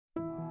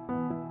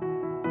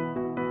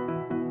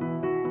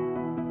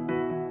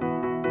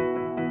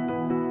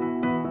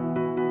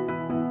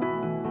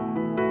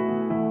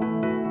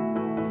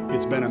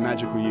it's been a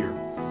magical year,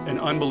 an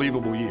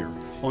unbelievable year.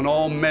 On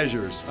all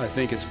measures, I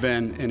think it's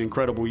been an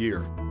incredible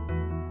year.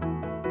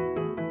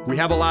 We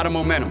have a lot of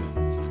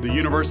momentum. The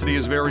university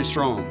is very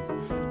strong.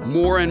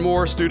 More and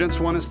more students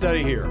want to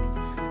study here.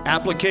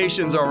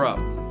 Applications are up.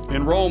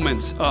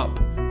 Enrollment's up.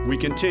 We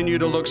continue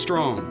to look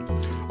strong.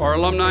 Our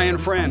alumni and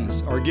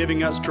friends are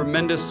giving us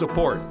tremendous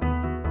support.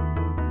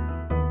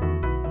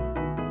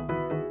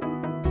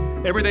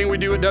 Everything we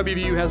do at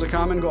WVU has a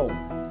common goal,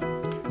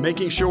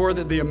 making sure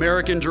that the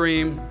American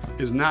dream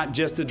is not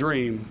just a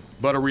dream,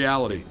 but a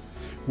reality,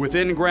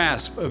 within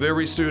grasp of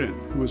every student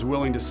who is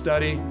willing to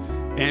study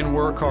and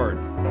work hard.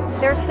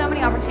 There's so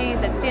many opportunities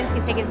that students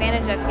can take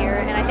advantage of here,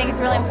 and I think it's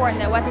really important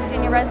that West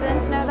Virginia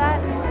residents know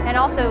that, and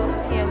also,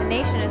 the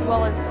nation as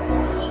well as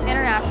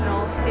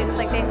international students.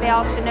 They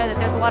all should know that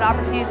there's a lot of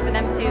opportunities for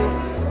them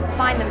to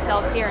find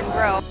themselves here and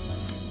grow.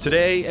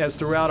 Today, as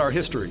throughout our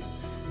history,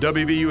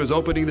 WVU is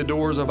opening the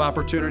doors of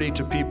opportunity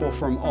to people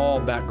from all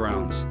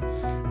backgrounds.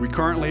 We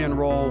currently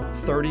enroll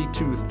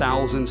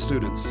 32,000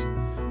 students.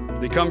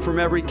 They come from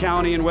every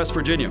county in West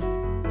Virginia,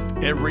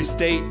 every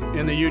state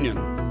in the Union,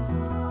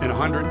 in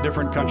 100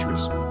 different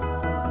countries.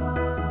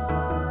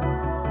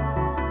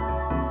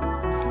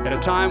 At a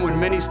time when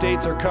many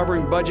states are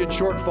covering budget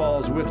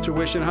shortfalls with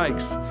tuition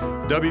hikes,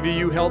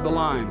 WVU held the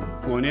line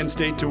on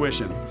in-state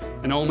tuition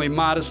and only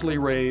modestly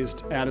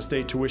raised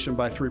out-of-state tuition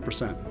by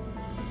 3%.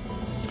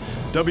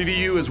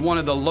 WVU is one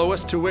of the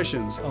lowest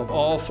tuitions of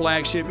all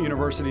flagship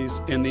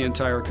universities in the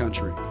entire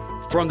country.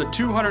 From the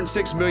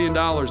 $206 million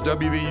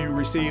WVU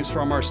receives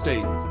from our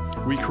state,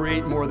 we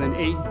create more than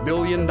 $8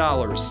 billion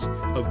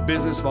of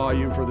business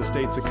volume for the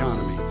state's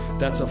economy.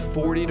 That's a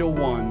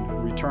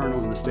 40-to-1 return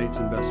on the state's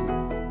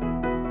investment.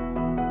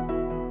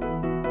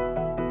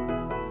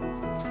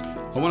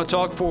 I want to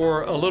talk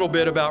for a little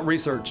bit about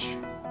research.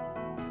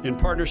 In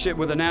partnership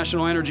with the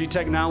National Energy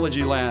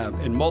Technology Lab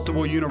and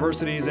multiple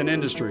universities and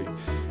industry,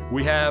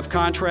 we have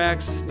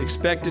contracts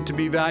expected to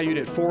be valued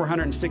at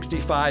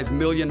 $465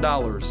 million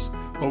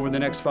over the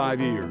next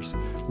 5 years.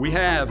 We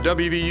have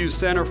WVU's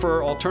Center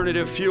for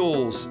Alternative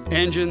Fuels,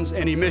 Engines,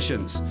 and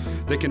Emissions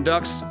that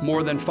conducts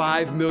more than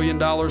 $5 million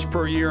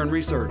per year in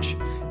research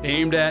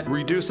aimed at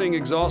reducing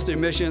exhaust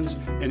emissions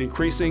and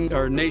increasing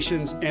our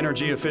nation's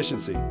energy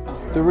efficiency.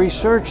 The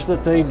research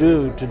that they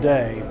do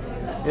today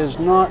is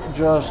not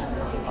just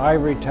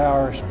ivory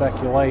tower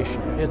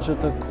speculation. It's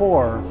at the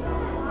core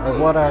of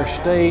what our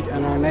state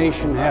and our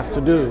nation have to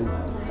do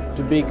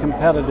to be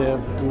competitive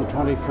in the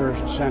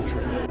 21st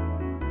century.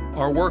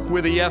 Our work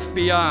with the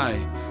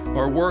FBI,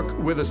 our work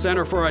with the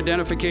Center for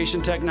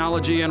Identification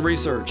Technology and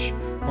Research,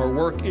 our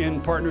work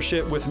in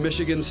partnership with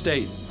Michigan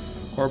State,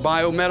 our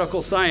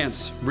biomedical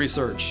science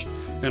research,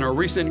 and our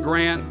recent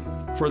grant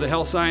for the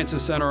Health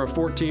Sciences Center of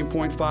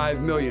 $14.5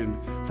 million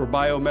for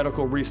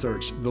biomedical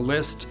research. The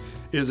list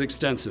is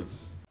extensive.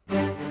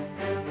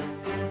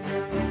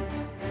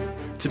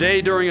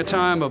 Today, during a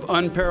time of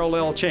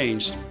unparalleled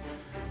change,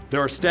 there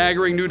are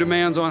staggering new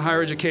demands on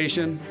higher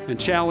education and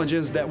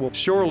challenges that will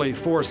surely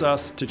force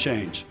us to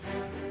change.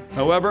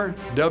 However,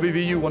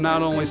 WVU will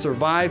not only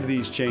survive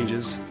these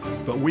changes,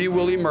 but we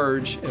will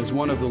emerge as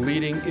one of the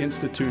leading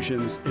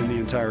institutions in the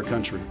entire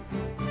country.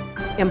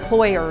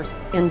 Employers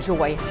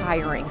enjoy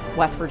hiring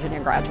West Virginia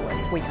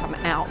graduates. We come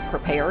out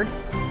prepared,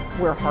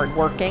 we're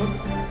hardworking,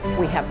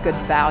 we have good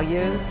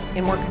values,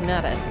 and we're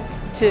committed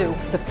to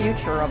the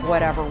future of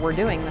whatever we're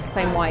doing, the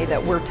same way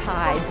that we're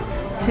tied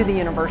to the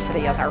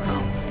university as our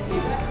home.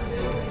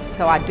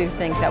 So I do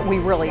think that we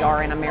really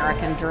are an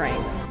American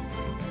dream.